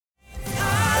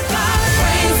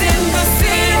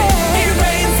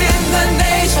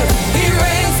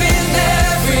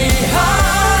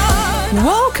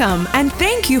Welcome and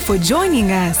thank you for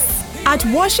joining us. At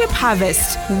Worship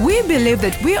Harvest, we believe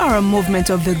that we are a movement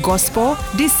of the gospel,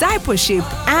 discipleship,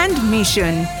 and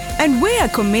mission. And we are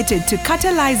committed to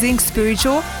catalyzing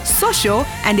spiritual, social,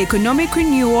 and economic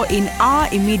renewal in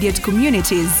our immediate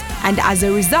communities, and as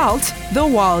a result, the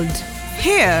world.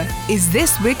 Here is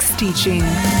this week's teaching.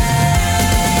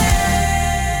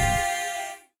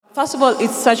 First of all,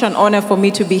 it's such an honor for me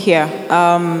to be here.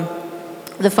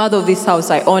 The father of this house,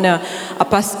 I honor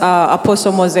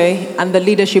Apostle Mose and the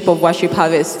leadership of Worship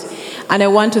Harvest. And I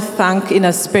want to thank in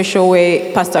a special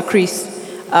way Pastor Chris,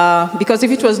 because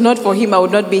if it was not for him, I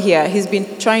would not be here. He's been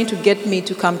trying to get me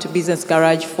to come to Business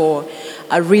Garage for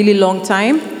a really long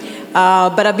time.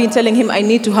 But I've been telling him I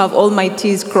need to have all my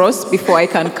T's crossed before I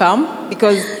can come,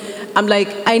 because I'm like,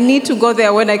 I need to go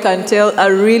there when I can tell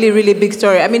a really, really big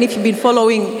story. I mean, if you've been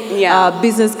following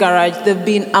Business Garage, there have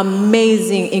been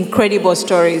amazing, incredible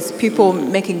stories, people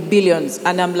making billions.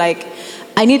 And I'm like,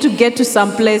 I need to get to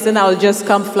some place and I'll just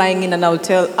come flying in and I'll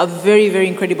tell a very, very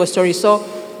incredible story.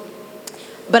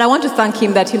 But I want to thank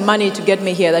him that he managed to get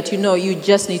me here, that you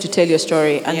just need to tell your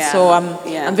story. And so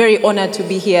I'm very honored to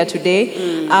be here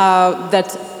today,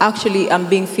 that actually I'm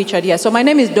being featured here. So my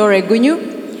name is Dore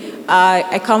Gunyu.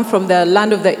 I come from the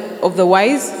land of the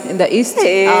wise in the east.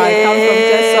 I come from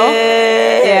Teso.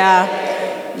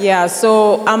 Yeah.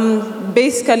 So I'm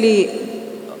basically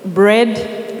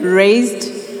bred, raised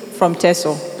from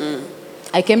Teso.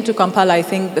 I came to Kampala, I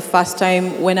think, the first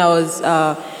time when I was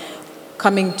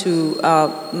coming to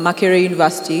Makerere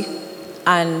University,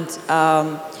 and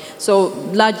so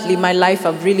largely my life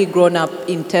I've really grown up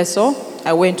in Teso.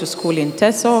 I went to school in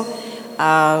Teso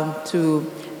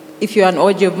if you're an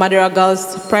OG of Madera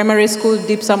Girls Primary School,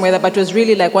 deep somewhere there, but it was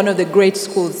really like one of the great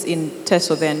schools in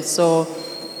Teso then. So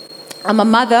I'm a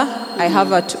mother. I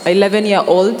have an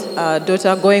 11-year-old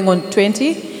daughter going on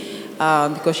 20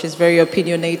 because she's very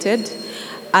opinionated.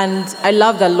 And I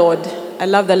love the Lord.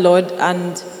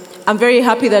 And I'm very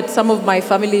happy that some of my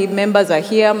family members are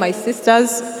here, my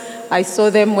sisters. I saw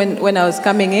them when I was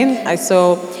coming in. I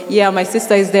saw, my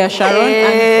sister is there, Sharon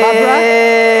and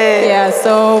Barbara.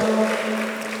 So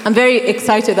I'm very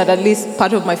excited that at least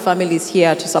part of my family is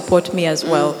here to support me as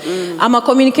well. I'm a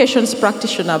communications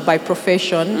practitioner by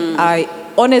profession. I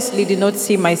honestly did not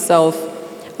see myself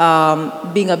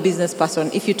being a business person.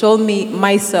 If you told me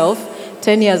myself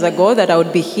 10 years ago that I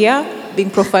would be here being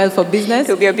profiled for business,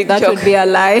 would be a big that joke. Would be a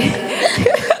lie.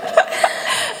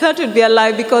 That would be a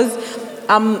lie, because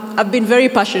I've been very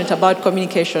passionate about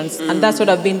communications, and that's what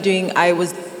I've been doing. I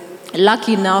was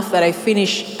lucky enough that I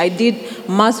did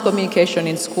mass communication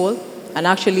in school and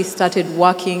actually started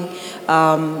working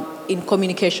in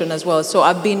communication as well. So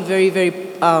I've been very, very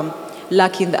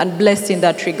lucky and blessed in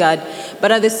that regard.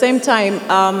 But at the same time,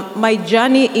 my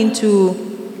journey into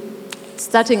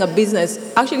starting a business,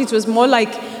 actually it was more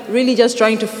like really just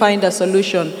trying to find a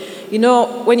solution.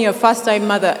 When you're a first-time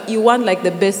mother, you want like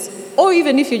the best, or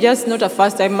even if you're just not a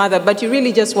first-time mother, but you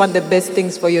really just want the best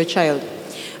things for your child.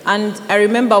 And I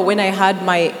remember when I had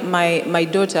my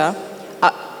daughter,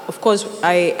 of course,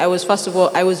 I was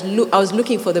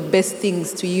looking for the best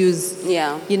things to use,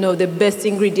 the best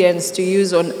ingredients to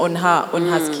use on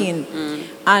her skin.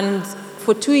 And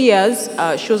for 2 years,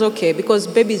 she was okay, because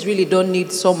babies really don't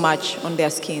need so much on their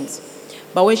skins.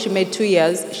 But when she made 2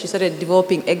 years, she started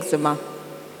developing eczema.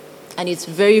 And it's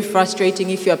very frustrating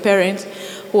if you're a parent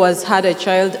who has had a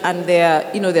child and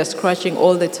they're scratching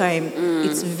all the time.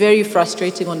 It's very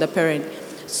frustrating on the parent.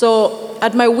 So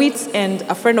at my wit's end,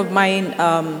 a friend of mine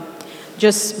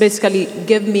just basically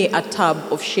gave me a tub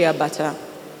of shea butter.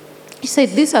 He said,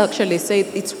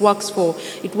 it works for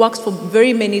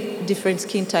very many different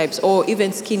skin types, or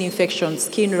even skin infections,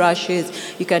 skin rashes.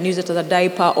 You can use it as a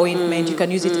diaper, ointment. You can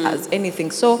use it as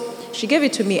anything. So she gave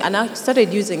it to me, and I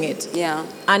started using it.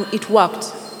 And it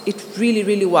worked. It really,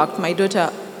 really worked. My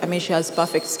daughter, she has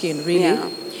perfect skin, really.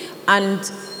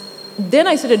 And then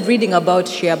I started reading about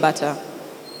shea butter.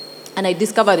 And I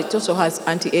discovered it also has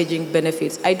anti-aging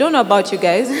benefits. I don't know about you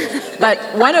guys, but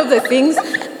one of the things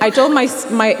I told my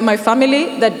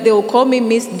family that they will call me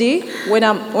Miss D when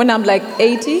I'm like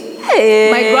 80.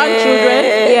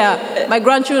 My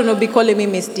grandchildren will be calling me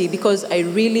Miss D, because I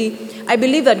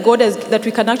believe that that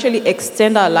we can actually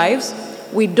extend our lives.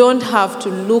 We don't have to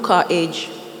look our age.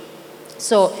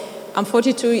 So I'm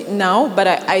 42 now, but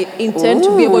I intend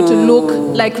to be able to look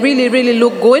like really, really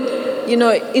look good.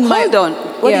 Hold on.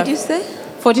 What did you say?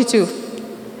 42.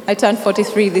 I turned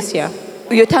 43 this year.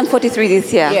 You turned 43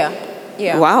 this year?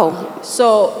 Yeah. Wow.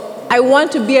 So I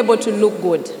want to be able to look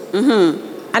good.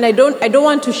 And I don't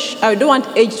want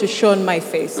age to show on my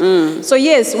face. So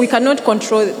yes, we cannot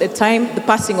control the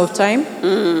passing of time,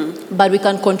 but we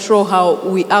can control how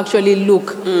we actually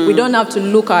look. We don't have to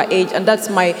look our age, and that's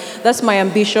my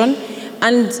ambition.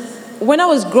 And when I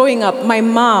was growing up, my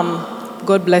mom,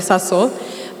 God bless her soul,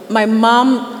 my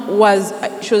mom was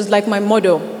like my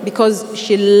model because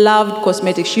she loved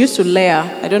cosmetics. She used to layer.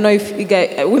 I don't know if you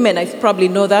guys, women, I probably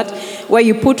know that, where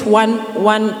you put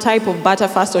one type of butter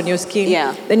first on your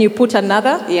skin, then you put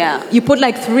another. You put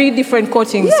like 3 different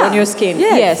coatings on your skin.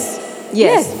 Yes.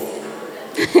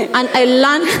 And I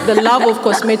learned the love of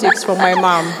cosmetics from my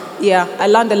mom. I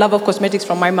learned the love of cosmetics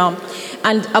from my mom.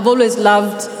 And I've always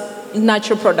loved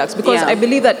natural products because I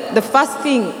believe that the first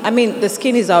thing, the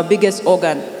skin is our biggest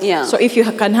organ. So if you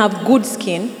can have good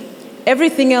skin,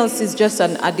 everything else is just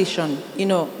an addition,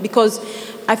 because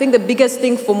I think the biggest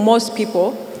thing for most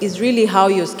people is really how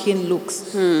your skin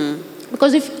looks.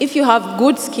 Because if you have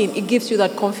good skin, it gives you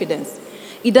that confidence.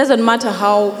 It doesn't matter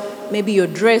how maybe you're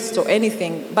dressed or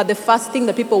anything, but the first thing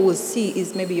that people will see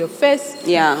is maybe your face,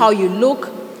 how you look.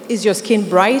 Is your skin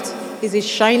bright? Is it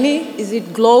shiny? Is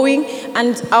it glowing?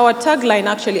 And our tagline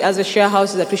actually as a share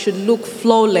house is that we should look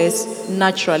flawless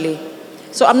naturally.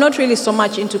 So I'm not really so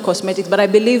much into cosmetics, but I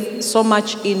believe so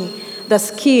much in the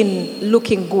skin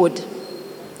looking good.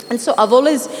 And so I've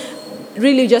always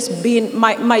really just been,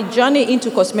 my journey into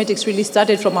cosmetics really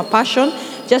started from a passion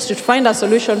just to find a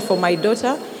solution for my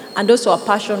daughter, and also a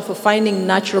passion for finding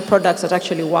natural products that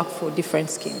actually work for different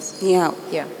skins.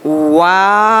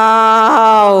 Wow.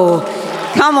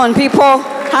 Come on, people,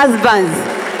 husbands,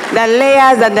 the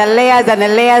layers and the layers and the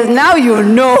layers. Now you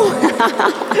know.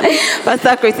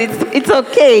 Pastor Chris, it's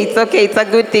okay. It's a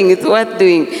good thing. It's worth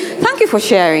doing. Thank you for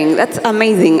sharing. That's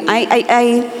amazing.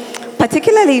 I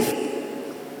particularly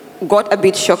got a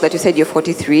bit shocked that you said you're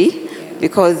 43.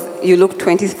 Because you look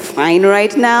 20 fine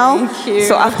right now. Thank you.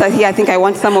 So after here, I think I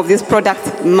want some of this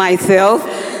product myself.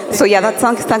 So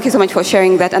thank you so much for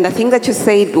sharing that. And the thing that you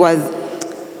said was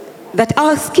that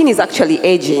our skin is actually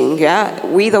aging,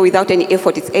 with or without any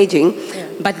effort, it's aging.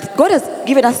 But God has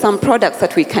given us some products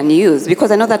that we can use, because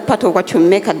I know that part of what you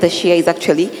make at the Shea is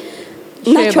actually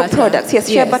natural products. Yes,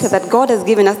 shea butter, that God has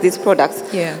given us these products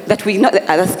that we know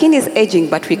the skin is aging,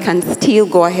 but we can still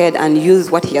go ahead and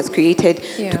use what He has created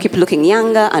to keep looking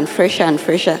younger and fresher and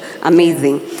fresher.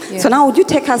 Amazing. So now would you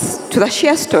take us to the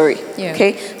Shea story?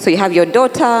 Okay, so you have your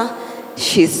daughter,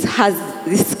 she has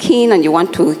this skin and you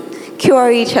want to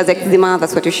cure it. She has eczema,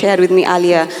 that's what you shared with me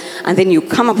earlier, and then you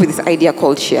come up with this idea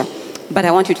called Shea. But I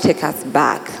want you to take us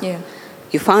back.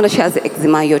 You found out she has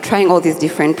eczema. You're trying all these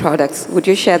different products. Would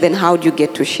you share then how do you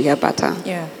get to shea butter?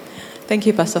 Thank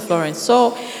you, Pastor Florence.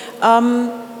 So,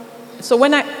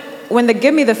 when they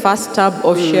gave me the first tub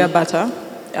of shea butter,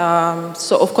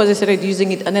 so of course I started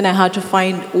using it, and then I had to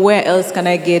find where else can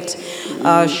I get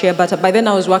shea butter. By then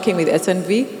I was working with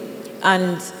SNV,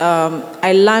 and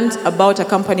I learned about a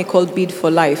company called Bead for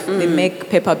Life. They make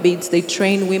paper beads. They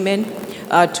train women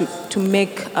to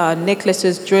make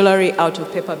necklaces, jewelry out of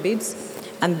paper beads.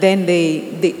 And then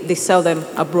they sell them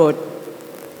abroad.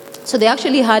 So they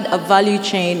actually had a value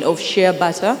chain of shea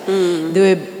butter.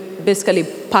 They were basically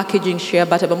packaging shea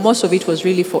butter, but most of it was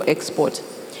really for export.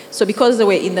 So because they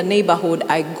were in the neighborhood,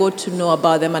 I got to know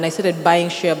about them, and I started buying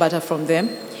shea butter from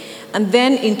them. And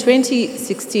then in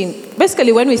 2016,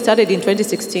 basically when we started in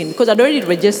 2016, because I'd already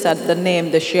registered the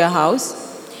name, the Shea House,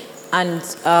 and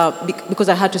because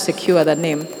I had to secure the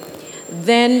name.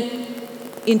 Then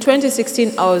in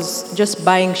 2016, I was just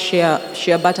buying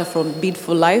shea butter from Bead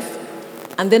for Life.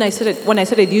 And then when I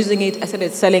started using it, I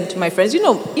started selling to my friends. You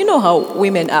know how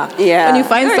women are. When you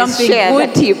find something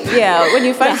good, when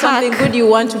you find something good, you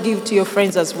want to give to your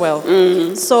friends as well.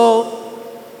 So,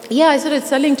 I started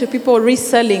selling to people,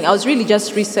 reselling. I was really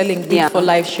just reselling Bead for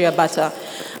Life shea butter.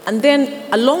 And then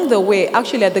along the way,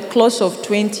 actually at the close of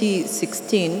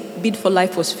 2016, Bead for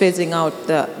Life was phasing out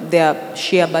their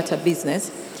shea butter business.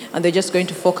 And they're just going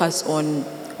to focus on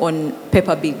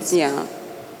paper beads.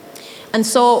 And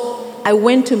so I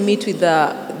went to meet with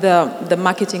the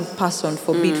marketing person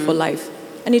for Bead for Life.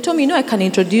 And he told me, I can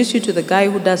introduce you to the guy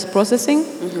who does processing,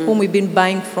 whom we've been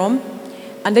buying from.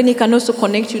 And then he can also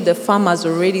connect you to the farmers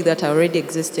that are already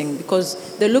existing, because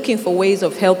they're looking for ways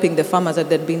of helping the farmers that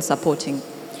they've been supporting.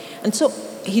 And so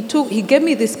he gave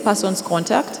me this person's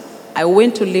contact. I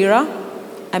went to Lira.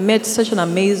 I met such an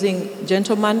amazing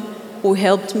gentleman who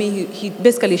helped me. He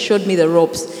basically showed me the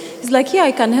ropes. He's like,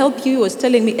 I can help you. He was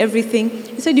telling me everything.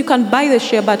 He said, you can buy the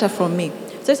shea butter from me.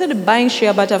 So I started buying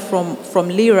shea butter from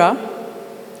Lira,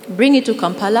 bring it to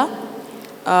Kampala,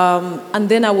 and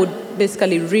then I would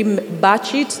basically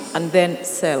batch it and then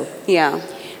sell.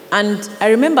 And I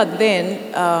remember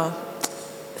then,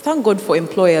 thank God for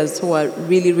employers who are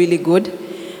really, really good.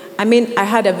 I mean,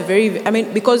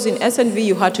 because in SNV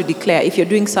you had to declare. If you're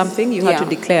doing something, you had to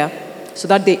declare. So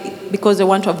that because they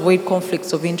want to avoid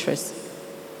conflicts of interest.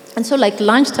 And so like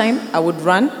lunchtime, I would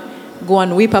go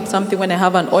and whip up something when I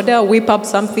have an order, whip up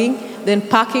something, then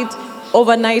pack it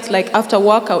overnight, like after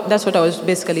work. That's what I was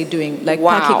basically doing, like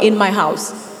packing in my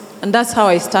house. And that's how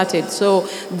I started. So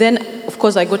then, of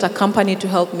course, I got a company to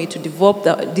help me to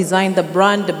design the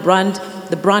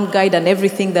brand guide and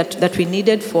everything that we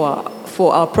needed for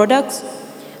our products.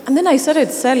 And then I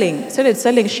started selling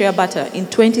shea butter in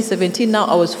 2017. Now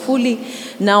I was fully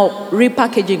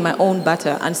repackaging my own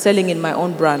butter and selling in my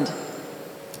own brand.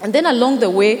 And then along the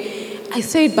way, I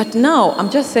said, but now I'm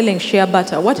just selling shea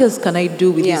butter. What else can I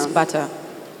do with this butter?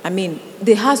 I mean,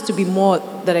 there has to be more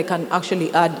that I can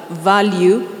actually add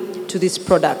value to this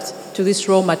product, to this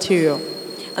raw material.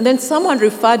 And then someone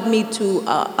referred me to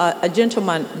a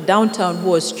gentleman downtown who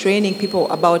was training people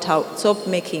about how soap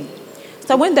making.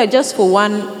 So I went there just for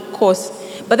one course.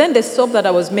 But then the soap that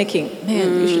I was making,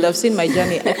 man, you should have seen my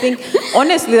journey. I think,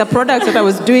 honestly, the products that I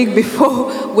was doing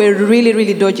before were really,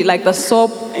 really dodgy. Like the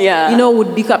soap,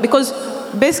 would become... Because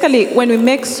basically, when we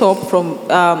make soap from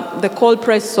the cold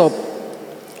press soap,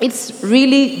 it's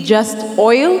really just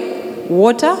oil,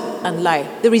 water, and lye.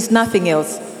 There is nothing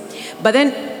else. But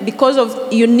then, because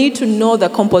you need to know the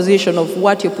composition of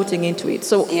what you're putting into it.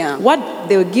 So what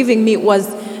they were giving me was,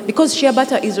 because shea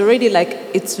butter is already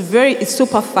it's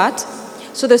super fat.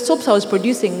 So the soaps I was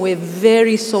producing were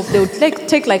very soft. They would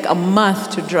take like a month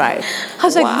to dry. I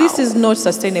was like, this is not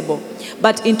sustainable.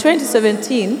 But in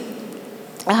 2017,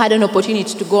 I had an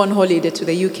opportunity to go on holiday to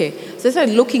the UK. So I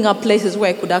started looking up places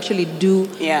where I could actually do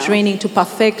training to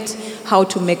perfect how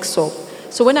to make soap.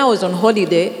 So when I was on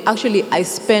holiday, actually I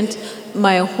spent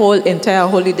my whole entire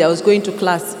holiday. I was going to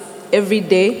class every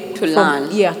day. To learn.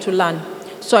 To learn.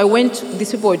 So I went,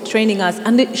 these people were training us,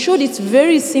 and they showed it's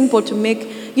very simple to make,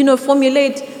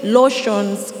 formulate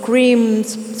lotions,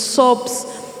 creams, soaps,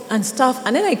 and stuff.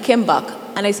 And then I came back,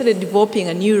 and I started developing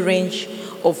a new range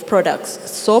of products.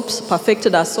 Soaps,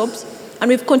 perfected our soaps, and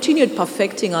we've continued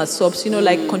perfecting our soaps,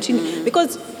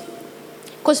 because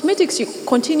cosmetics, you're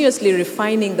continuously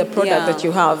refining the product that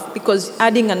you have, because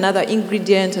adding another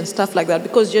ingredient and stuff like that,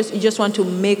 because you just want to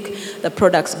make the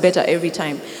products better every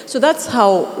time. So that's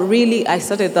how really I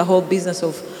started the whole business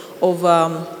of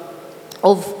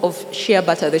shea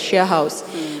butter, the shea house.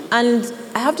 And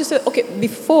I have to say,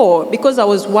 before, because I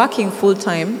was working full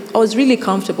time, I was really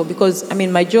comfortable because,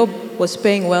 my job was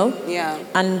paying well.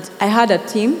 And I had a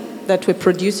team that were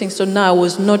producing, so now I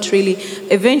was not really...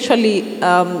 Eventually,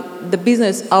 the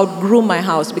business outgrew my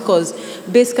house because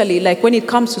basically, like when it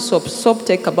comes to soap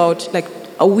take about like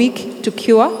a week to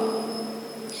cure.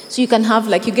 So you can have,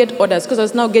 you get orders, because I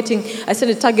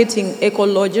started targeting eco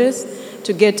lodges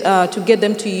to get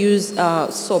them to use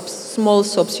soaps, small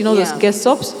soaps, those guest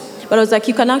soaps. But I was like,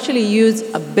 you can actually use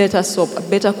a better soap, a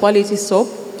better quality soap.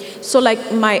 So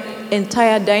like my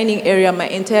entire dining area, my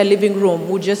entire living room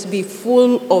would just be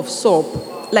full of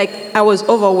soap. Like I was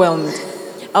overwhelmed.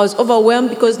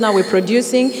 Because now we're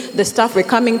producing, the staff were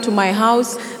coming to my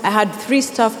house. I had 3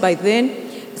 staff by then.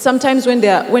 Sometimes when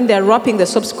they're wrapping the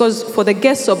soaps, because for the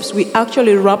guest soaps, we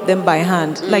actually wrap them by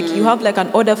hand. Like you have like an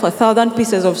order for 1,000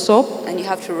 pieces of soap. And you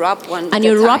have to wrap one and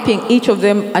you're wrapping each of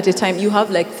them at a time. You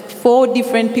have like 4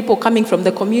 different people coming from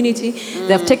the community.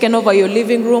 They have taken over your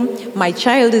living room. My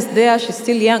child is there. She's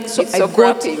still young. So I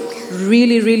got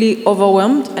really, really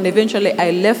overwhelmed. And eventually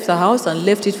I left the house and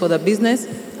left it for the business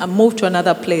and moved to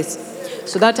another place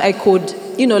so that I could,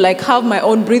 have my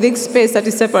own breathing space that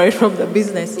is separate from the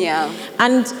business.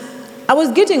 And I was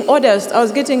getting orders. I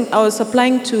was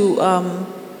supplying to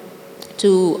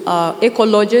eco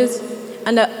lodges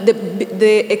and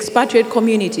the expatriate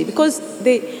community, because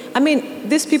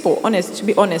these people, to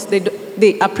be honest,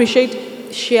 they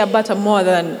appreciate shea butter more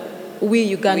than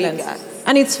we Ugandans.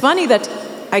 And it's funny that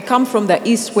I come from the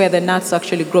east where the nuts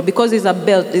actually grow, because there's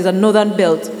a northern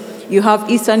belt. You have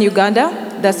eastern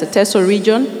Uganda, that's the Teso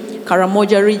region,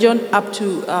 Karamoja region, up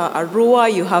to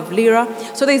Arua, you have Lira.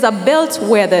 So there's a belt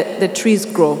where the trees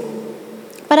grow.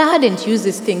 But I hadn't used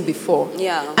this thing before.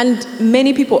 And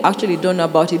many people actually don't know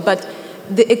about it, but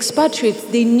the expatriates,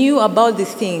 they knew about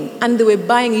this thing, and they were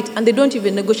buying it, and they don't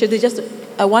even negotiate. They just,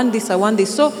 I want this.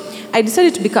 So I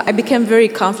decided I became very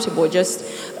comfortable just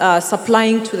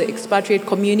supplying to the expatriate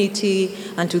community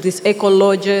and to these eco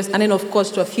lodges, and then of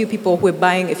course to a few people who were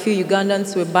buying, a few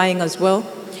Ugandans who were buying as well.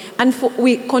 And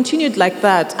we continued like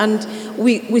that, and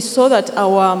we saw that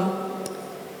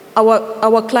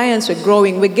our clients were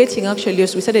growing. We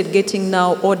started getting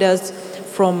now orders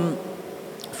from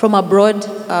abroad,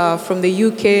 from the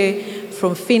UK,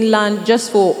 from Finland,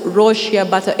 just for raw shea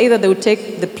butter. Either they would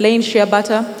take the plain shea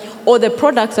butter, or the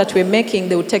products that we're making,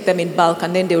 they would take them in bulk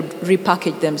and then they would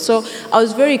repackage them. So I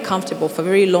was very comfortable for a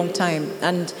very long time.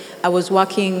 And I was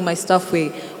working, my staff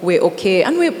were okay.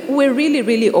 And we're really,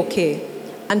 really okay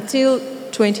until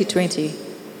 2020.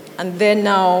 And then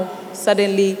now,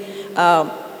 suddenly,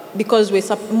 because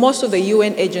most of the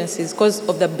UN agencies, because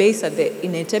of the base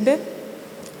in Entebbe,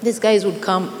 these guys would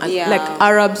come, and like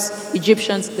Arabs,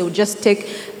 Egyptians, they would just take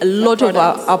a lot of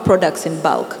our products in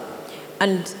bulk.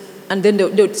 And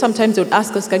then sometimes they would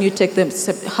ask us, can you take them,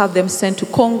 have them sent to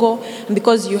Congo? And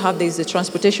because there's a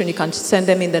transportation, you can send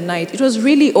them in the night. It was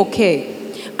really okay.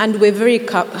 And we're very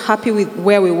happy with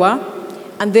where we were.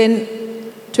 And then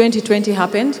 2020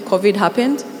 happened, COVID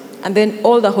happened. And then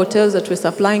all the hotels that we're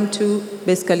supplying to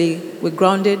basically were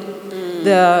grounded.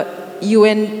 The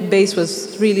UN base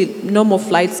was really no more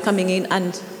flights coming in.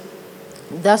 And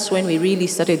that's when we really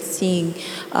started seeing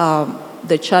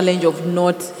the challenge of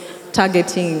not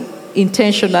targeting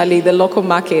intentionally the local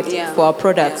market for our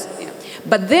products.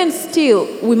 But then still,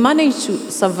 we managed to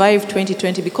survive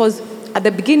 2020 because at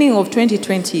the beginning of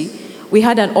 2020, we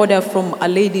had an order from a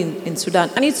lady in Sudan.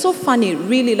 And it's so funny,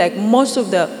 really, like most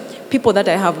of the people that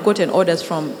I have gotten orders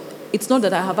from, it's not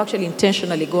that I have actually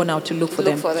intentionally gone out to look for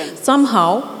them.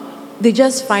 Somehow, they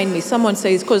just find me. Someone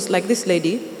says, because like this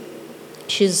lady,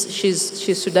 she's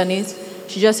Sudanese.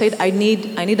 She just said, I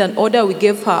need an order. We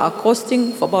gave her a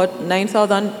costing for about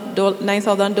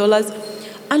 $9,000.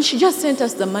 And she just sent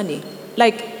us the money.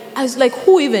 Like, I was like,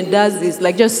 who even does this?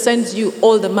 Like, just sends you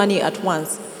all the money at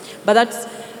once. But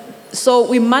so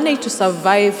we managed to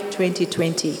survive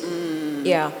 2020.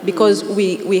 Because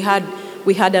we had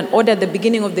an order at the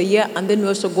beginning of the year, and then we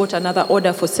also got another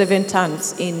order for 7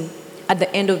 tons at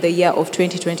the end of the year of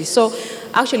 2020. So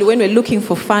actually, when we're looking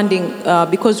for funding,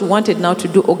 because we wanted now to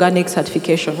do organic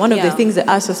certification, one of the things they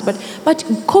asked us, but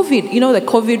COVID, the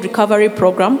COVID recovery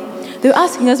program, they were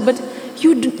asking us, but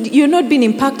you're not being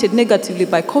impacted negatively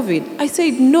by COVID. I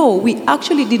said, no, we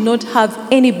actually did not have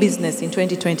any business in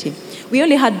 2020. We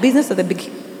only had business at the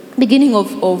beginning of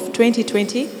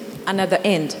 2020 and at the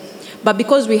end. But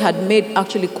because we had made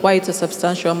actually quite a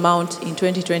substantial amount in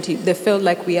 2020, they felt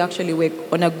like we actually were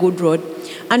on a good road.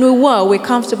 And we're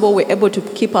comfortable, we're able to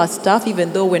keep our staff,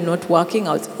 even though we're not working,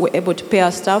 we're able to pay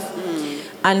our staff.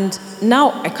 And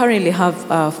now I currently have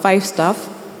 5 staff.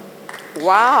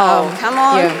 Wow, come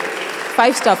on. Yeah,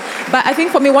 5 staff. But I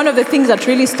think for me, one of the things that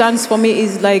really stands for me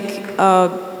is like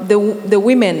the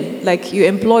women, like you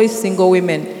employ single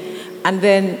women, and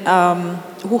then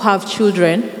who have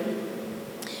children.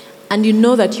 And you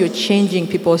know that you're changing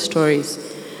people's stories.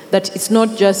 That it's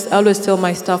not just, I always tell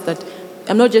my staff that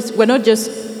we're not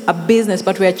just a business,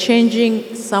 but we're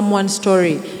changing someone's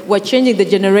story. We're changing the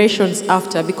generations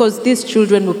after, because these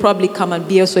children will probably come and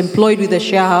be also employed with the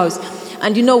share house.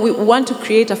 And we want to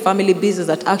create a family business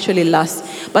that actually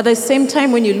lasts. But at the same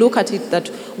time, when you look at it,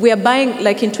 that we are buying,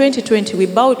 like in 2020, we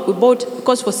bought,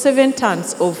 because for 7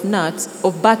 tons of nuts,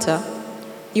 of butter,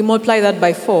 you multiply that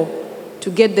by 4. To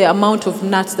get the amount of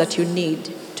nuts that you need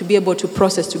to be able to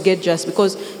process to get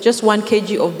because just 1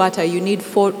 kg of butter, you need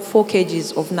 4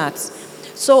 kgs of nuts.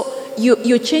 So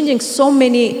you're changing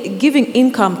giving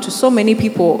income to so many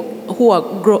people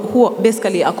who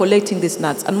basically are collecting these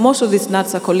nuts. And most of these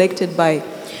nuts are collected by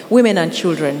women and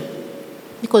children.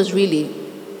 Because really,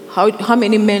 how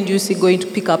many men do you see going to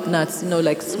pick up nuts,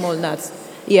 like small nuts?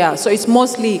 Yeah, so it's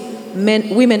mostly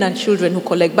women and children who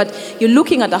collect. But you're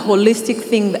looking at a holistic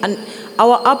thing, and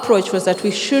our approach was that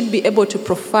we should be able to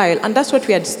profile, and that's what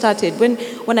we had started.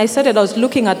 When I started, I was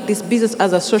looking at this business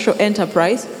as a social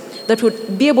enterprise that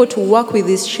would be able to work with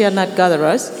these share nut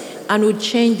gatherers and would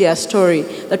change their story.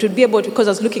 That would be able to, because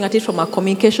I was looking at it from a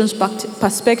communications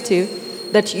perspective,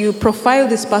 that you profile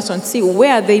this person, see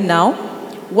where are they now,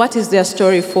 what is their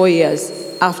story 4 years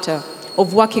after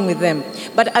of working with them.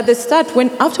 But at the start,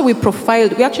 after we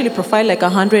actually profiled like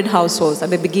 100 households at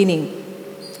the beginning,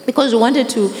 because we wanted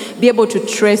to be able to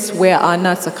trace where our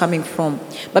nuts are coming from.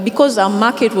 But because our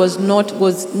market was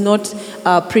not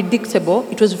predictable,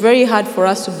 it was very hard for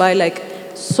us to buy like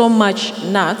so much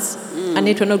nuts, and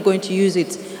yet we're not going to use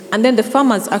it. And then the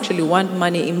farmers actually want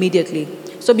money immediately.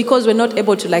 So because we're not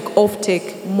able to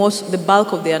off-take the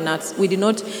bulk of their nuts, we're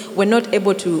not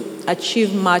able to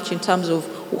achieve much in terms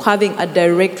of having a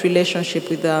direct relationship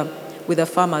with the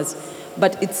farmers.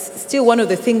 But it's still one of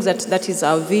the things that is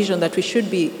our vision, that we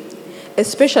should be,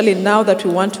 especially now that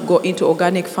we want to go into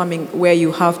organic farming, where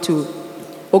you have to,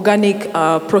 organic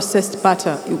processed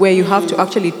butter, where you have to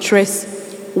actually trace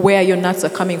where your nuts are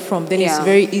coming from. Then it's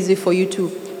very easy for you to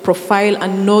profile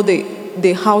and know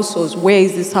the households. Where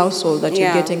is this household that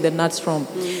you're getting the nuts from?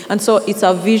 And so it's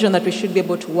our vision that we should be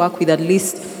able to work with, at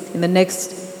least in the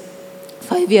next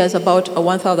 5 years, about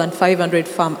 1,500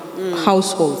 farm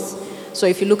households. So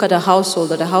if you look at a household,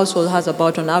 that a household has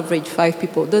about on average 5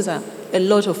 people, those are a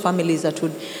lot of families that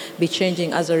would be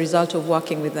changing as a result of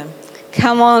working with them.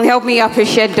 Come on, help me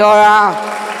appreciate Dora.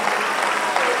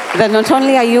 That not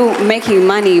only are you making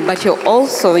money, but you're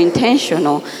also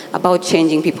intentional about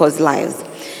changing people's lives.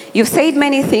 You've said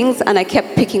many things, and I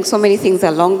kept picking so many things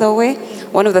along the way.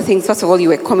 One of the things, first of all, you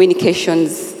were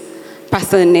communications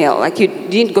personnel. Like, you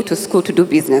didn't go to school to do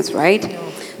business, right?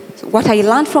 No. So what I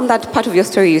learned from that part of your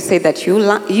story, you said that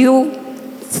you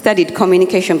studied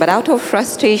communication, but out of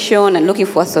frustration and looking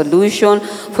for a solution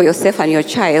for yourself and your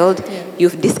child,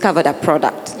 you've discovered a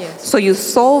product. Yes. So you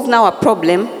solve now a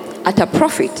problem at a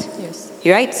profit. Yes.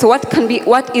 Right? So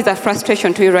what is a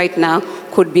frustration to you right now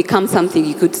could become something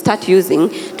you could start using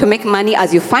to make money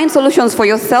as you find solutions for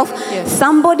yourself. Yes.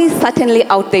 Somebody certainly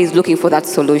out there is looking for that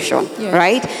solution,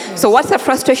 right? Yes. So what's a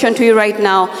frustration to you right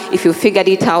now? If you figured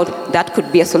it out, that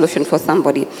could be a solution for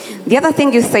somebody. The other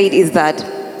thing you said is that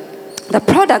the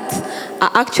products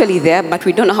are actually there, but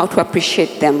we don't know how to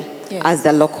appreciate them as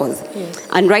the locals. Yes.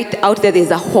 And right out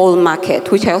there's a whole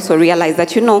market, which I also realized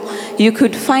that, you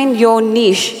could find your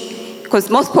niche. Because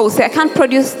most people say, I can't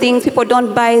produce things, people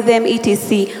don't buy them,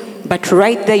 etc. But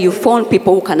right there, you found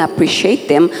people who can appreciate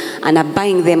them and are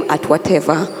buying them at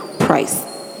whatever price.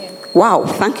 Yeah. Wow,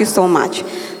 thank you so much.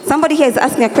 Somebody here is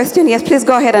asking a question. Yes, please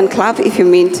go ahead and clap if you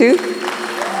mean to.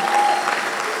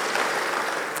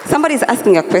 Somebody is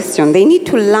asking a question. They need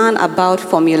to learn about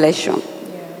formulation.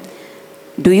 Yeah.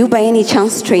 Do you by any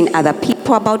chance train other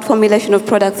people about formulation of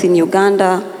products in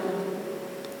Uganda?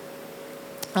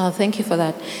 Thank you for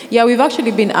that. Yeah, we've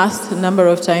actually been asked a number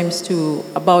of times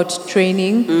about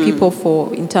training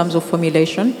people in terms of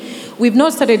formulation. We've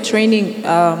not started training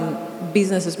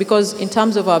businesses because in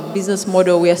terms of our business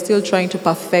model, we are still trying to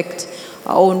perfect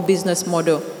our own business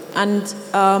model. And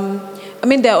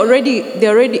there are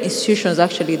already institutions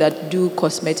actually that do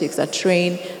cosmetics, that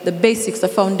train the basics, the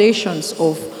foundations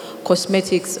of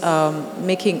cosmetics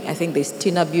making. I think there's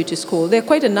Tina Beauty School. There are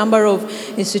quite a number of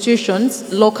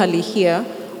institutions locally here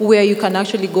where you can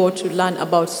actually go to learn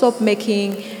about soap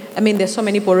making. There's so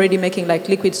many people already making like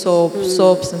liquid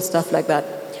soaps and stuff like that.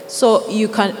 So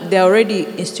there are already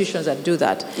institutions that do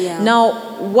that. Yeah. Now,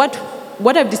 what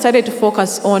I've decided to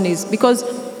focus on is because,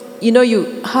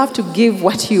 you have to give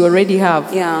what you already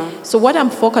have. Yeah. So what I'm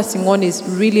focusing on is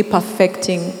really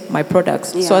perfecting my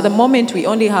products. Yeah. So at the moment, we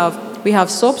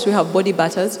have soaps, we have body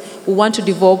butters. We want to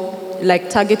develop like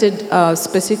targeted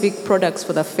specific products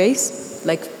for the face,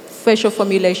 like facial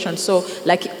formulation. So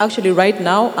like actually right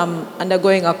now, I'm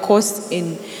undergoing a course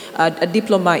in a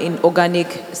diploma in organic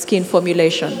skin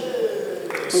formulation.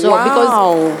 So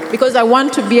because I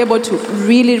want to be able to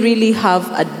really, really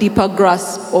have a deeper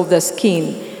grasp of the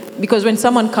skin. Because when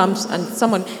someone comes and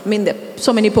there are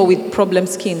so many people with problem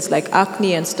skins like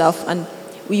acne and stuff, and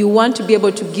you want to be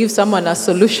able to give someone a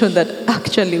solution that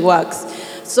actually works.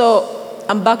 So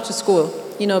I'm back to school,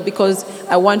 because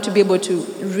I want to be able to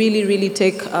really, really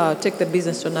take the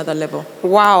business to another level.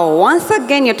 Wow. Once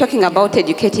again, you're talking about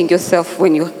educating yourself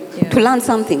to learn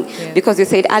something. Yeah. Because you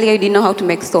said earlier you didn't know how to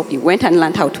make soap. You went and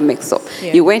learned how to make soap.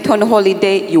 Yeah. You went on a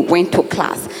holiday. You went to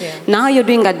class. Yeah. Now you're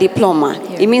doing a diploma.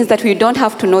 Yeah. It means that you don't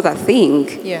have to know the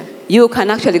thing. Yeah. You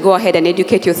can actually go ahead and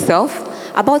educate yourself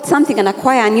about something and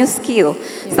acquire a new skill.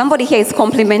 Yeah. Somebody here is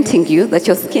complimenting you that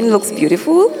your skin looks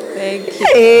beautiful. Thank you.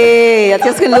 Hey, that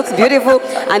your skin looks beautiful.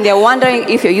 And they're wondering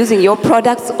if you're using your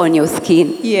products on your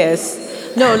skin.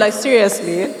 Yes. No, like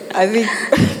seriously, I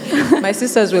think my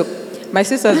sisters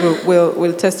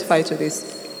will testify to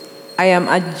this. I am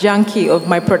a junkie of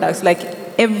my products. Like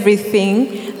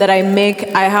everything that I make,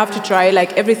 I have to try,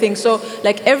 like everything. So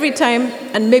like every time,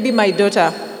 and maybe my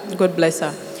daughter, God bless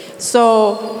her.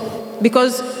 So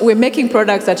because we're making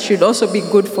products that should also be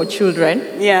good for children.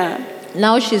 Yeah.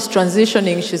 Now she's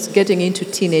transitioning, she's getting into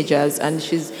teenagers, and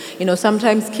she's,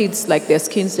 sometimes kids, like their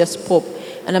skins just pop.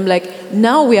 And I'm like,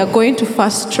 now we are going to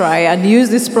first try and use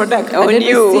this product. On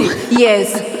you.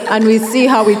 Yes, and we see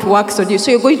how it works on you.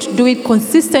 So you're going to do it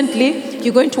consistently.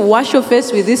 You're going to wash your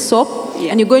face with this soap,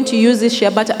 and you're going to use this shea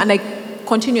butter, and I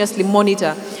continuously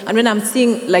monitor. And when I'm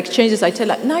seeing like changes, I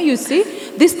tell her, now you see,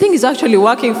 this thing is actually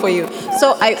working for you.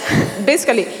 So I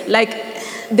basically, like,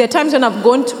 there are times when I've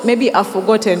gone to, maybe I've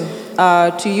forgotten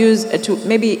I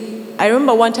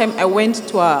remember one time I went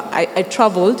to I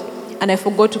traveled and I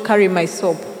forgot to carry my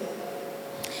soap.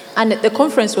 And the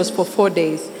conference was for 4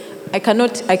 days. I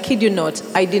kid you not,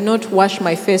 I did not wash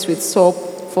my face with soap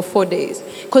for 4 days.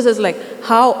 Because it's like,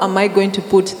 how am I going to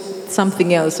put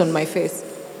something else on my face?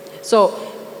 So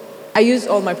I use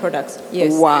all my products.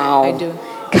 Yes, Wow. I do.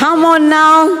 Come on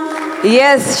now.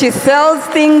 Yes, she sells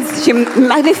things, she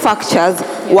manufactures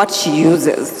what she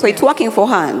uses. So it's working for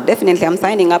her. Definitely, I'm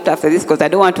signing up after this because I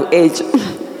don't want to age.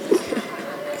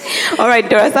 All right,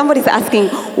 Dora, somebody's asking,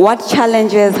 what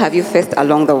challenges have you faced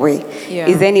along the way? Yeah.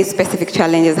 Is there any specific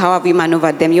challenges? How have you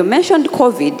maneuvered them? You mentioned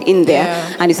COVID in there,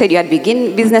 Yeah. and you said you had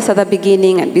business at the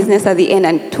beginning and business at the end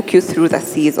and took you through the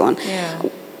season. Yeah.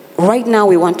 Right now,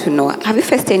 we want to know, have you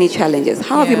faced any challenges?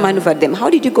 How have you Yeah. maneuvered them? How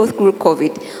did you go through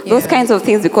COVID? Those Yeah. kinds of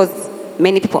things, because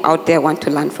many people out there want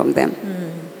to learn from them.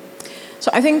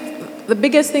 So I think the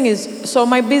biggest thing is, so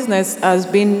my business has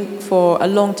been for a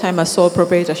long time a sole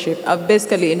proprietorship. I've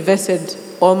basically invested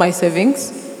all my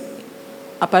savings,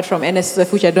 apart from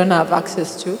NSF, which I don't have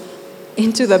access to,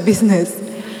 into the business.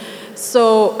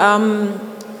 So,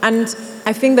 and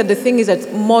I think that the thing is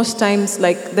that most times,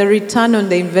 like, the return on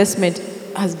the investment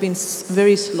has been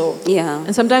very slow. Yeah.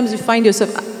 And sometimes you find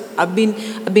yourself, I've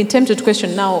been tempted to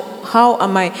question now, how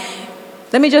am I?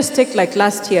 Let me just take like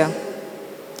last year.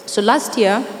 So last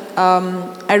year,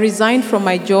 I resigned from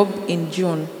my job in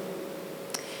June.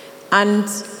 And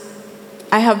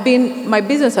my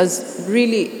business has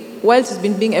really, whilst it's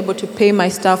been being able to pay my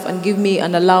staff and give me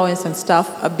an allowance and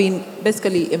stuff, I've been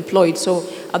basically employed. So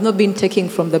I've not been taking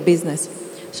from the business.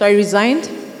 So I resigned.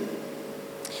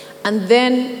 And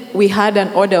then we had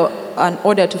an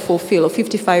order to fulfill of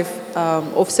 55,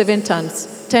 of 7 tons,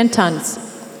 10 tons.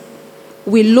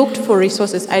 We looked for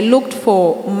resources. I looked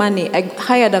for money. I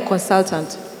hired a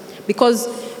consultant because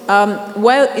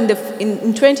while in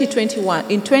 2020,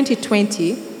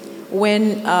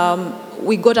 when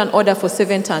we got an order for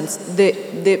 7 tons,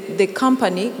 the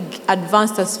company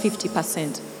advanced us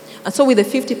 50%. And so with the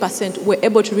 50%, we're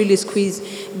able to really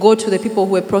go to the people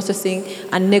who were processing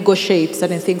and negotiate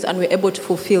certain things, and we're able to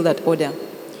fulfill that order.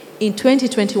 In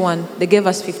 2021, they gave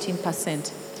us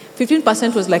 15%.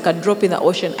 15% was like a drop in the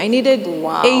ocean. I needed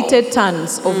 80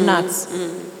 tons of nuts.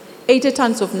 80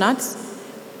 tons of nuts,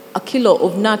 a kilo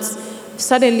of nuts.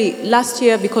 Suddenly, last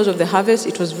year, because of the harvest,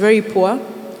 it was very poor.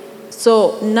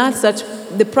 So nuts,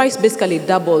 the price basically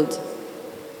doubled.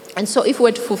 And so if we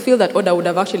were to fulfill that order, I would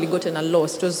have actually gotten a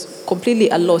loss. It was completely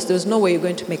a loss. There was no way you're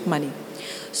going to make money.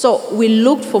 So we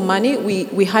looked for money.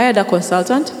 We hired a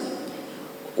consultant.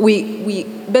 We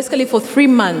basically for 3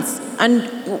 months, and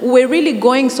we're really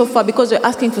going so far because we're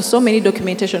asking for so many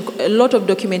documentation, a lot of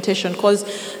documentation, because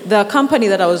the company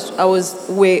that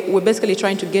we're basically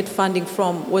trying to get funding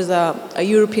from was a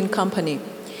European company.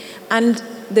 And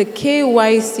the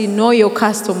KYC, know your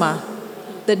customer,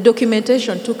 the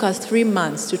documentation took us 3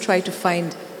 months to try to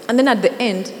find. And then at the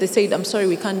end, they said, I'm sorry,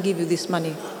 we can't give you this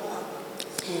money.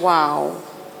 Wow.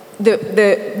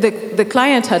 The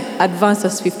client had advanced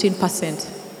us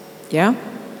 15%. Yeah?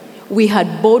 We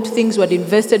had bought things, we had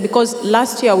invested, because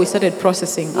last year we started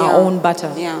processing our own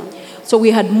butter. Yeah. So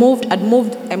we had moved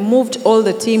all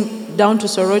the team down to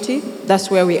Soroti. That's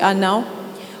where we are now.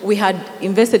 We had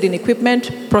invested in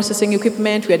equipment, processing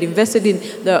equipment. We had invested in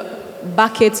the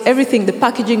buckets, everything, the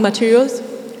packaging materials.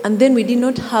 And then we did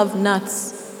not have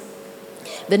nuts.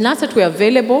 The nuts that were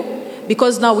available,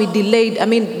 because now we delayed,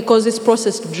 because this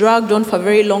process dragged on for a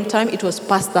very long time, it was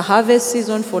past the harvest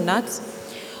season for nuts.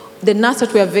 The nuts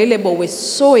that were available were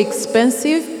so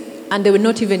expensive, and they were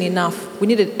not even enough. We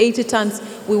needed 80 tons.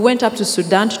 We went up to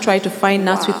Sudan to try to find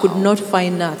nuts. We could not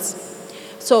find nuts.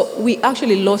 So we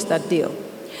actually lost that deal.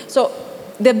 So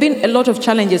there have been a lot of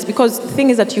challenges, because the thing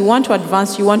is that you want to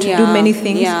advance, you want to do many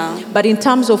things, but in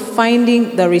terms of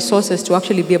finding the resources to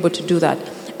actually be able to do that.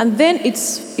 And then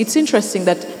it's interesting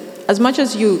that as much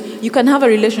as you can have a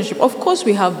relationship, of course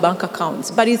we have bank accounts,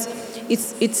 but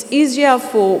it's easier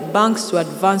for banks to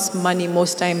advance money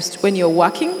most times when you're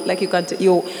working, like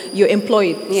you're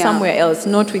employed somewhere else,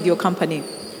 not with your company.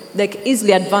 They can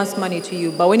easily advance money to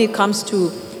you, but when it comes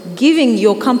to giving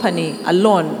your company a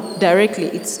loan directly,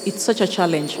 it's such a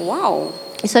challenge. Wow.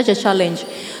 It's such a challenge.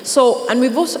 So, and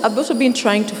I've also been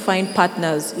trying to find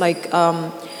partners, but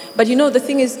the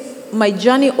thing is, my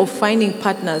journey of finding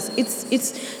partners,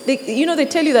 they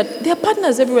tell you that there are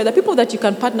partners everywhere, there are people that you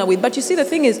can partner with, but you see, the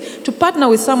thing is, to partner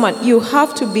with someone, you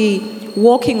have to be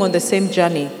walking on the same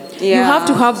journey. You have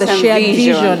to have the shared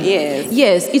vision.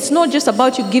 Yes, it's not just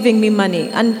about you giving me money.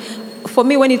 And for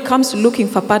me, when it comes to looking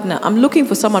for a partner, I'm looking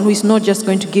for someone who is not just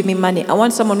going to give me money. I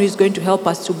want someone who is going to help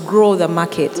us to grow the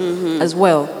market as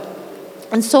well.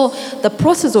 And so the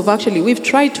process of we've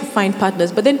tried to find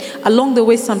partners, but then along the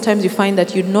way, sometimes you find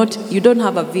that you don't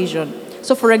have a vision.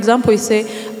 So for example, you say,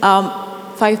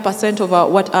 5% of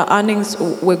what our earnings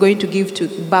we're going to give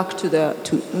back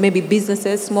to maybe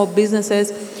businesses, small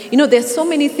businesses. There's so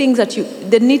many things that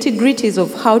the nitty-gritties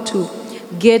of how to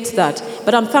get that.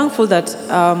 But I'm thankful that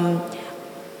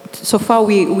so far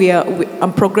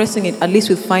I'm progressing it, at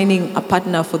least with finding a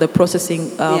partner for the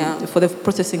processing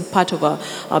part of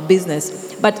our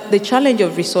business. But the challenge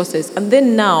of resources, and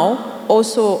then now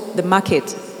also the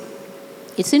market.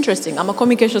 It's interesting. I'm a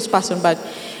communications person, but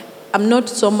I'm not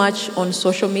so much on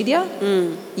social media.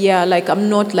 Yeah, I'm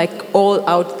not all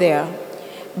out there.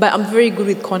 But I'm very good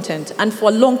with content. And for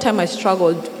a long time, I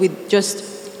struggled with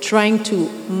just trying to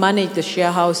manage the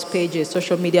Sharehouse pages,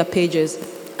 social media pages,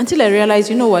 until I realized,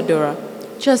 you know what, Dora?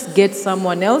 Just get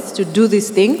someone else to do this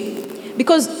thing.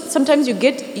 Because sometimes you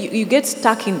get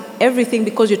stuck in everything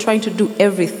because you're trying to do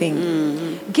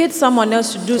everything. Get someone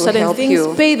else to do certain things,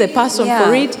 pay the person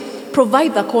for it,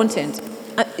 provide the content.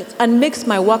 And makes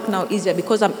my work now easier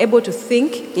because I'm able to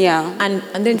think and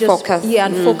then just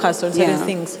focus on certain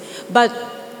things. But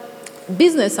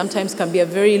business sometimes can be a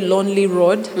very lonely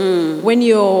road when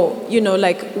you're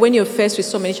when you're faced with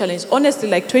so many challenges. Honestly,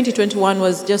 2021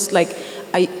 was just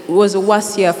was the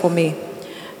worst year for me.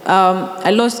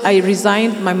 I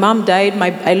resigned, my mom died,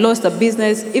 I lost a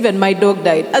business, even my dog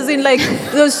died. As in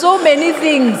there's so many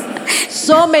things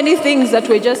that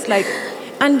were just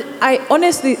and I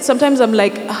honestly, sometimes I'm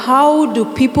how do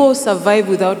people survive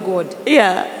without God?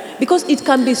 Yeah. Because it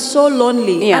can be so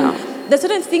lonely. Yeah. And there's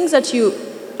certain things that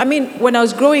when I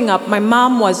was growing up, my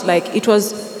mom was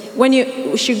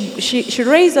she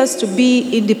raised us to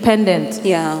be independent.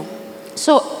 Yeah.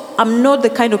 So I'm not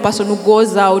the kind of person who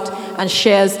goes out and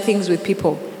shares things with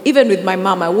people. Even with my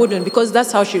mom, I wouldn't, because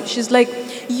that's how she's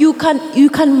you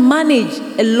can manage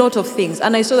a lot of things.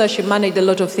 And I saw that she managed a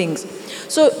lot of things.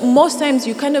 So most times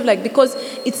you kind of because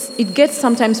it gets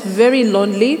sometimes very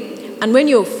lonely. And when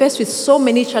you're faced with so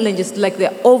many challenges,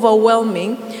 they're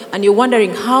overwhelming, and you're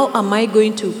wondering, how am I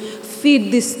going to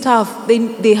feed this staff?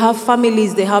 They have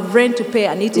families, they have rent to pay,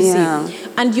 and etc. Yeah.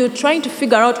 And you're trying to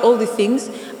figure out all the things,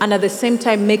 and at the same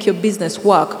time make your business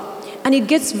work. And it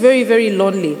gets very, very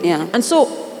lonely. Yeah. And so,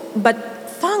 but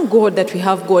thank God that we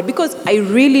have God, because I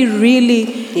really, really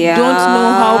don't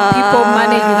know how people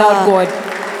manage without God.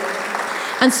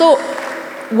 And so,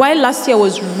 while last year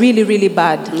was really, really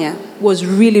bad, was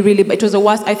really, really bad. It was the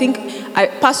worst. I think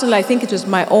it was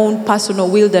my own personal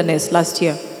wilderness last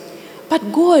year.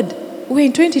 But God, we're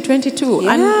in 2022,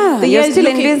 and the year is still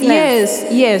in business.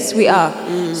 Yes, we are.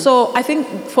 So I think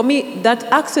for me, that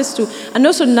access to, and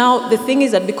also now the thing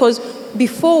is that because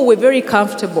before we're very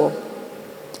comfortable.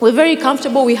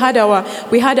 We had our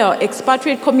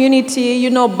expatriate community,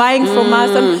 buying from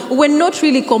us, and we're not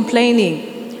really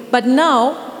complaining. But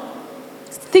now,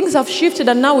 things have shifted,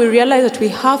 and now we realize that we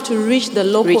have to reach the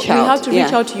local. We have to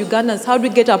reach out to Ugandans. How do we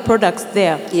get our products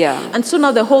there? Yeah. And so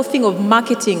now the whole thing of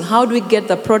marketing. How do we get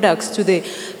the products to the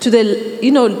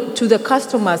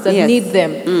customers that need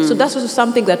them? So that's also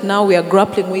something that now we are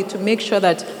grappling with to make sure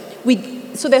that we.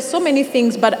 So there's so many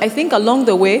things, but I think along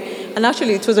the way, and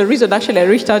actually it was a reason. Actually, I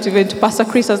reached out even to Pastor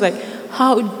Chris. I was like,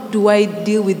 how do I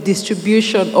deal with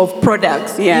distribution of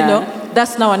products?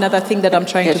 That's now another thing that I'm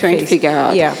trying to figure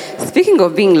out. Yeah. Speaking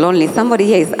of being lonely, somebody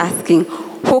here is asking,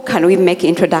 who can we make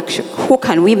introductions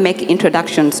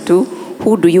to?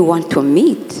 Who do you want to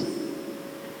meet?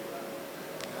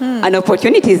 An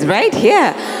opportunity is right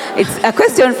here. It's a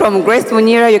question from Grace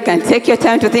Munira. You can take your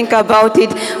time to think about it.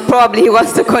 Probably he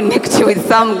wants to connect you with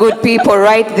some good people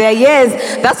right there. Yes,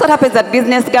 that's what happens at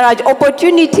Business Garage.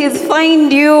 Opportunities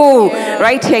find you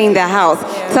right here in the house.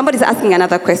 Somebody's asking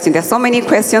another question. There's so many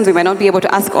questions. We might not be able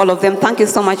to ask all of them. Thank you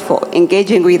so much for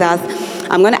engaging with us.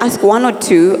 I'm going to ask one or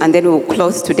two, and then we'll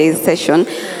close today's session.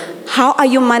 How are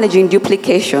you managing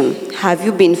duplication? Have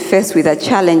you been faced with a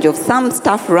challenge of some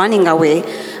staff running away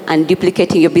and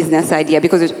duplicating your business idea?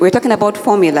 Because we're talking about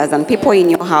formulas and people in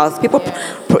your house, people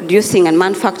producing and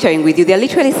manufacturing with you. They're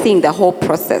literally seeing the whole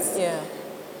process. Yeah.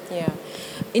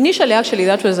 Initially, actually,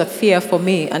 that was a fear for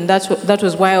me, and that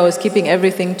was why I was keeping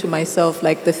everything to myself.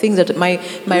 The things that my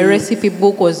recipe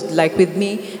book was with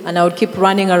me, and I would keep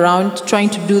running around trying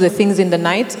to do the things in the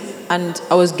night. And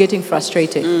I was getting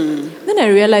frustrated. Then I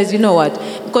realized, you know what?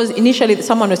 Because initially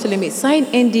someone was telling me, sign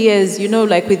NDAs,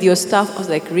 with your staff. I was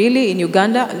like, really? In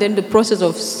Uganda? And then the process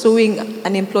of suing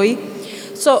an employee.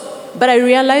 But I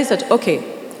realized that,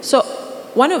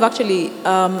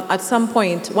 at some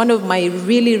point, one of my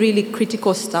really, really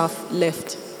critical staff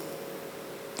left.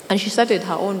 And she started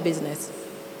her own business.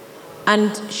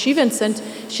 And she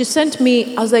sent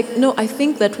me, I was like, no, I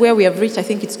think that where we have reached, I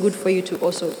think it's good for you to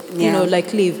also,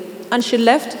 leave. And she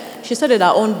left, she started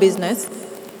her own business,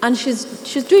 and she's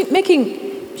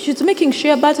making she's making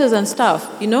shea butters and stuff,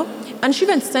 you know. And she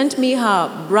even sent me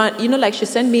her brand, you know, like she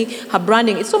sent me her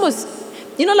branding. It's almost,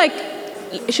 you know, like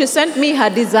she sent me her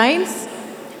designs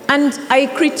and I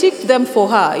critiqued them for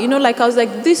her. You know, like I was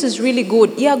like, this is really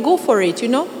good. Yeah, go for it, you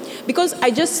know. Because I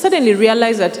just suddenly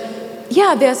realized that,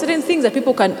 yeah, there are certain things that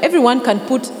everyone can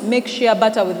make shea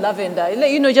butter with lavender.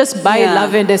 You know, just buy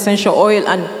lavender essential oil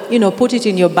and, you know, put it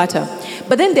in your butter.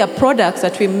 But then there are products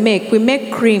that we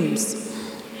make creams.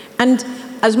 And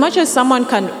as much as someone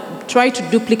can try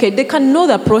to duplicate, they can know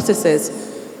the processes.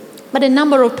 But a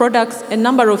number of products, a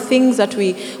number of things that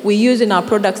we use in our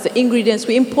products, the ingredients,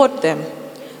 we import them.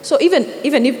 So even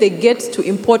if they get to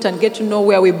import and get to know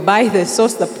where we buy the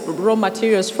source, the raw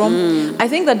materials from, I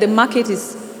think that the market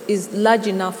is large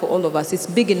enough for all of us. It's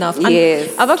big enough. And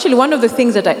yes. I've actually, one of the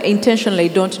things that I intentionally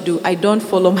don't do, I don't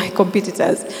follow my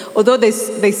competitors. Although they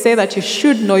say that you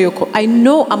should know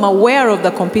I'm aware of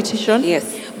the competition.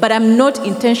 Yes. But I'm not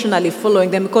intentionally following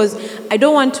them because I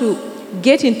don't want to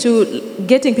get into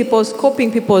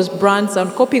copying people's brands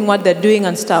and copying what they're doing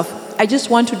and stuff. I just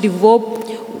want to develop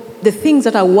the things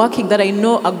that are working, that I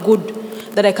know are good,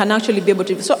 that I can actually be able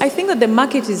to. So I think that the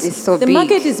market is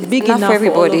market is big enough for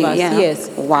everybody. For all of us. Yeah. Yes.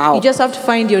 Wow. You just have to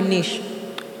find your niche.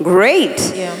 Great.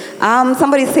 Yeah.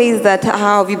 Somebody says that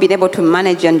how have you been able to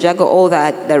manage and juggle all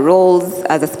the roles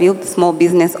as a small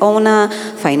business owner,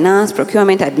 finance,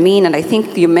 procurement, admin, and I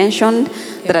think you mentioned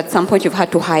that at some point you've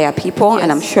had to hire people,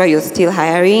 and I'm sure you're still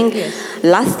hiring. Yes.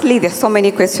 Lastly, there's so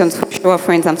many questions for sure,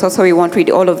 friends. I'm so sorry we won't read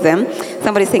all of them.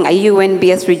 Somebody's saying, are you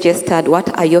UNBS registered?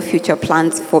 What are your future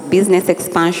plans for business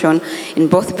expansion in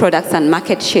both products and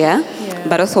market share? Yeah.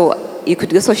 But also, you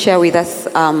could also share with us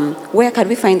where can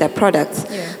we find the products?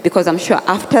 Yeah. Because I'm sure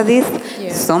after this,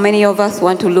 so many of us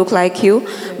want to look like you.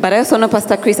 But I also know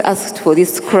Pastor Chris asked for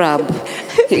this scrub.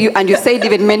 And you said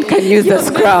even men can use the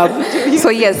scrub. So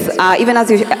yes, even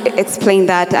as you explained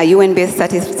that, are UNBS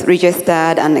status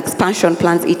registered and expansion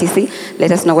plans, etc.,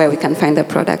 let us know where we can find the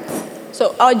products.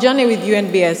 So our journey with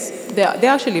UNBS,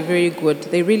 they're actually very good.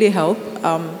 They really help.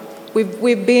 We've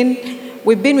been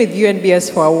with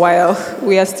UNBS for a while.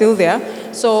 We are still there.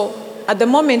 So at the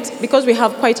moment, because we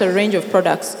have quite a range of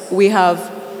products, we're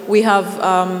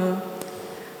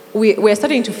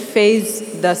starting to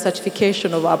phase the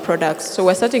certification of our products. So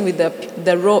we're starting with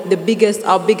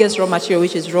our biggest raw material,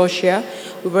 which is raw shea.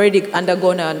 We've already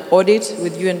undergone an audit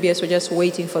with UNBS. We're just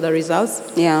waiting for the results.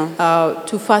 Yeah.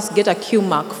 To first get a Q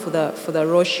mark for the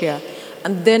raw shea,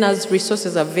 and then as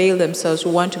resources avail themselves,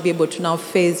 we want to be able to now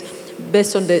phase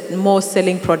based on the more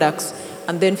selling products,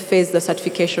 and then phase the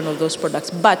certification of those products.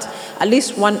 But at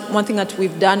least one thing that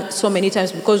we've done so many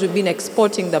times, because we've been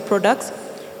exporting the products,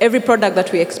 every product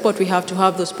that we export, we have to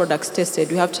have those products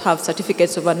tested. We have to have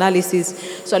certificates of analysis,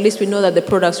 so at least we know that the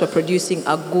products we're producing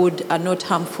are good, are not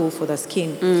harmful for the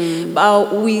skin.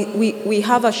 We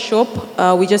have a shop.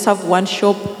 We just have one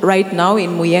shop right now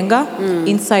in Muyenga,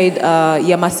 inside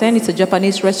Yamasen. It's a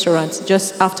Japanese restaurant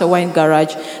just after Wine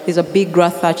Garage. There's a big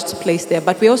grass-thatched place there.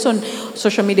 But we're also on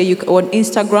social media. On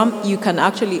Instagram, you can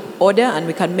actually order and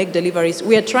we can make deliveries.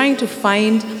 We are trying to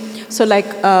find,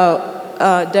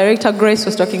 Director Grace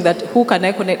was talking that who can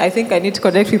I connect? I think I need to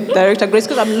connect with Director Grace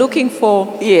because I'm looking for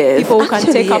people who can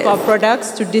take up our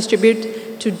products to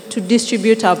distribute,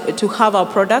 to have our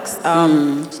products,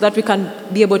 so that we can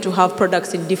be able to have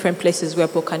products in different places where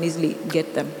people can easily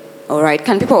get them. All right.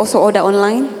 Can people also order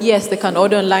online? Yes, they can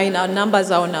order online. Our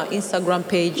numbers are on our Instagram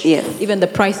page. Yes. Even the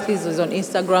price list is on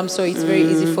Instagram, so it's very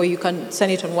easy for you. You can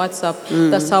send it on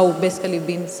WhatsApp. That's how we've basically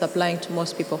been supplying to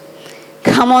most people.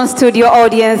 Come on, studio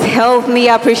audience, help me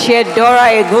appreciate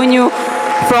Dora Egunyu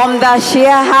from the Shea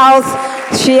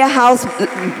House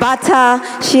butter,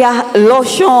 shea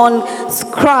lotion,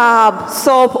 scrub,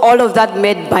 soap, all of that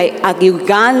made by a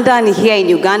Ugandan here in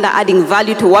Uganda, adding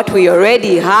value to what we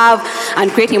already have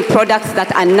and creating products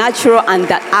that are natural and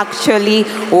that actually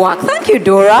work. Thank you,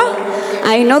 Dora.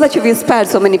 I know that you've inspired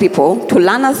so many people to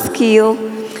learn a skill,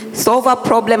 solve a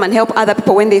problem and help other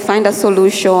people when they find a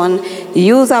solution,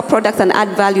 use our products and add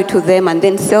value to them and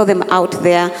then sell them out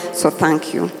there. So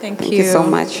thank you. Thank you so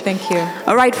much. Thank you.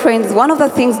 All right, friends, one of the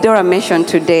things Dora mentioned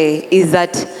today is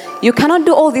that you cannot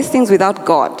do all these things without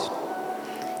God.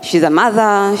 She's a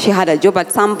mother, she had a job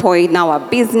at some point, now a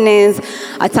business.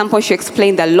 At some point she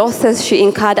explained the losses she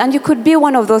incurred, and you could be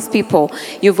one of those people.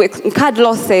 You've incurred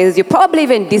losses, you're probably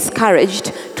even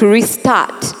discouraged to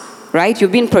restart. Right?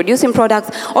 You've been producing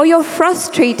products, or you're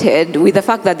frustrated with the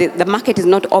fact that the market is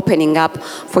not opening up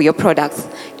for your products.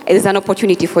 There's an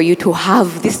opportunity for you to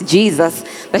have this Jesus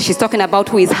that she's talking about,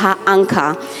 who is her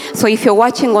anchor. So if you're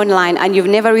watching online and you've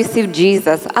never received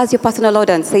Jesus as your personal Lord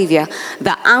and Savior,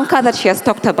 the anchor that she has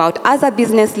talked about, as a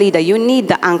business leader, you need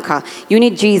the anchor. You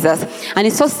need Jesus. And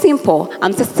it's so simple.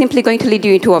 I'm just simply going to lead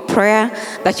you into a prayer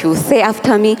that you will say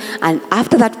after me. And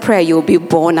after that prayer, you'll be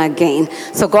born again.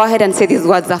 So go ahead and say these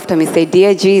words after me. Say,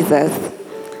 "Dear Jesus,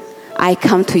 I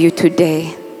come to you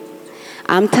today.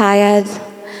 I'm tired.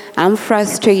 I'm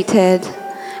frustrated.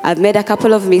 I've made a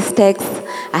couple of mistakes.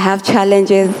 I have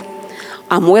challenges.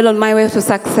 I'm well on my way to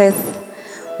success.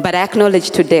 But I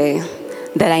acknowledge today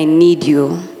that I need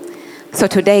you. So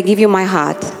today I give you my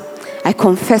heart. I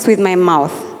confess with my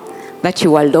mouth that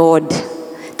you are Lord.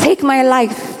 Take my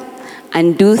life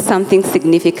and do something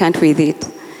significant with it.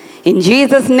 In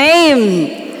Jesus' name,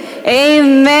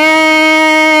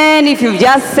 amen." If you've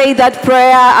just said that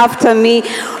prayer after me,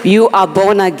 you are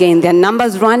born again. There are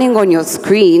numbers running on your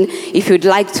screen. If you'd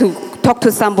like to talk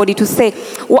to somebody to say,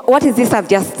 what is this I've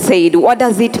just said? What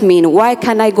does it mean? Why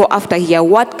can I go after here?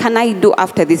 What can I do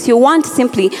after this? You want to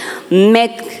simply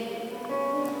make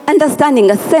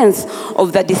understanding a sense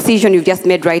of the decision you've just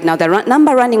made right now. The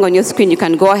number running on your screen, you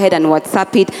can go ahead and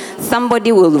WhatsApp it.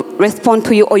 Somebody will respond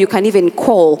to you, or you can even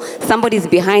call. Somebody's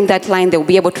behind that line. They'll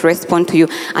be able to respond to you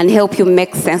and help you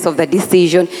make sense of the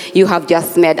decision you have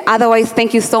just made. Otherwise,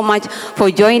 thank you so much for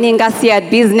joining us here at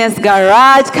Business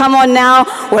Garage. Come on now.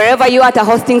 Wherever you are at a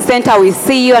hosting center, we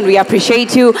see you and we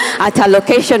appreciate you. At a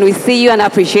location, we see you and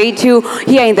appreciate you.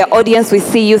 Here in the audience, we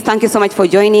see you. Thank you so much for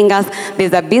joining us.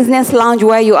 There's a business lounge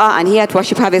where you are, and here at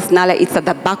Worship Harvest Nala, it's at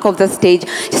the back of the stage.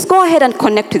 Just go ahead and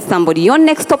connect with somebody. Your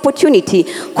next opportunity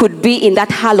could be in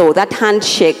that hello, that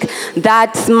handshake,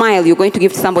 that smile you're going to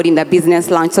give to somebody in the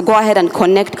business lounge. So go ahead and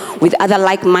connect with other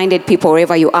like-minded people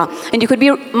wherever you are. And you could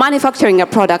be manufacturing a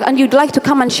product and you'd like to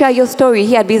come and share your story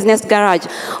here at Business Garage.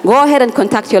 Go ahead and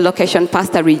contact your location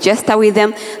pastor, register with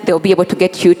them. They'll be able to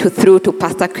get you through to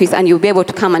Pastor Chris, and you'll be able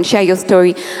to come and share your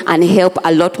story and help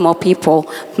a lot more people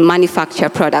manufacture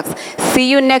products. See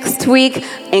you next week.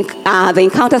 The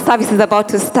encounter service is about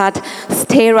to start.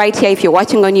 Stay right here if you're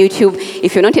watching on YouTube.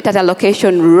 If you're not yet at a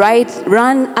location,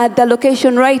 run at the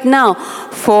location right now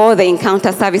for the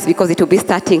encounter service, because it will be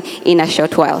starting in a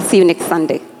short while. See you next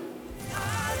Sunday.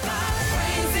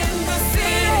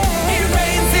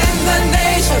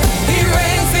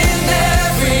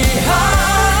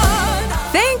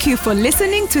 Thank you for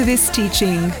listening to this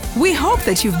teaching. We hope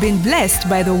that you've been blessed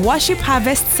by the Worship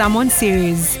Harvest Sermon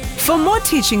series. For more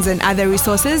teachings and other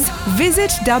resources,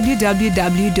 visit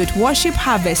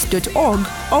www.worshipharvest.org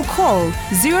or call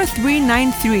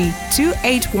 0393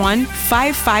 281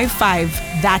 555.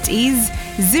 That is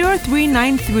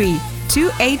 0393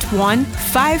 281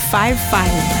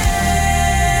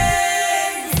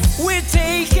 555. We're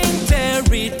taking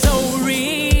territory.